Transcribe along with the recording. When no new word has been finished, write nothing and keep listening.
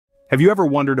Have you ever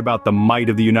wondered about the might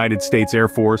of the United States Air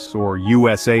Force, or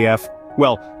USAF?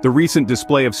 Well, the recent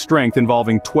display of strength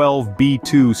involving 12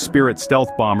 B-2 Spirit stealth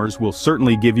bombers will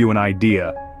certainly give you an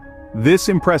idea. This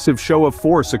impressive show of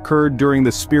force occurred during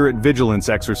the Spirit Vigilance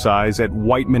exercise at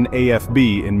Whiteman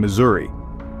AFB in Missouri.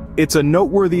 It's a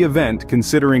noteworthy event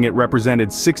considering it represented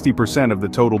 60% of the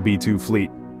total B-2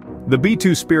 fleet. The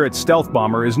B-2 Spirit stealth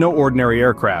bomber is no ordinary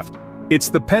aircraft. It's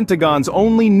the Pentagon's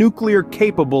only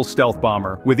nuclear-capable stealth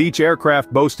bomber, with each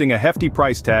aircraft boasting a hefty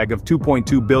price tag of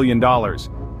 $2.2 billion.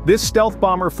 This stealth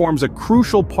bomber forms a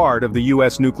crucial part of the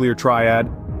U.S. nuclear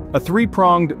triad, a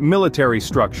three-pronged military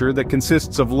structure that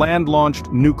consists of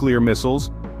land-launched nuclear missiles,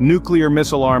 nuclear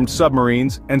missile-armed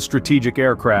submarines, and strategic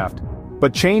aircraft.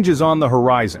 But change is on the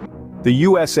horizon. The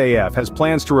USAF has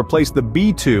plans to replace the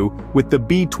B-2 with the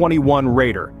B-21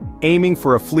 Raider, aiming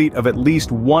for a fleet of at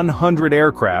least 100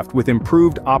 aircraft with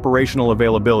improved operational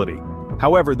availability.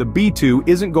 However, the B-2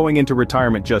 isn't going into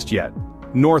retirement just yet.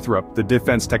 Northrop, the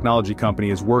defense technology company,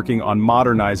 is working on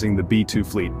modernizing the B-2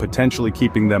 fleet, potentially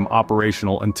keeping them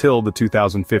operational until the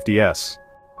 2050s.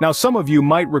 Now, some of you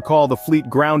might recall the fleet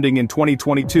grounding in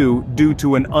 2022 due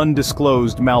to an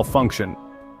undisclosed malfunction.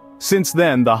 Since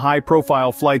then, the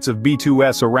high-profile flights of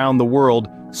B-2s around the world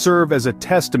serve as a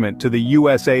testament to the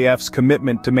USAF's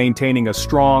commitment to maintaining a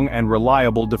strong and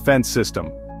reliable defense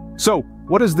system. So,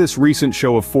 what does this recent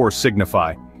show of force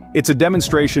signify? It's a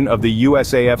demonstration of the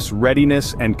USAF's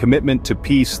readiness and commitment to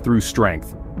peace through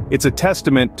strength. It's a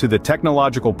testament to the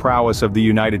technological prowess of the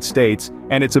United States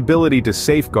and its ability to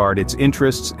safeguard its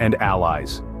interests and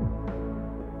allies.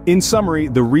 In summary,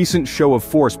 the recent show of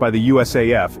force by the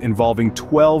USAF involving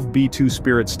 12 B-2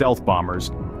 Spirit stealth bombers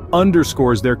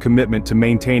underscores their commitment to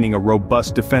maintaining a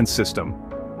robust defense system.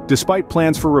 Despite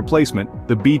plans for replacement,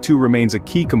 the B-2 remains a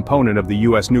key component of the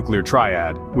U.S. nuclear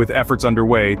triad, with efforts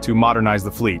underway to modernize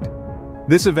the fleet.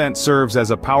 This event serves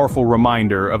as a powerful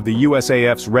reminder of the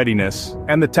USAF's readiness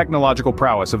and the technological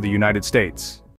prowess of the United States.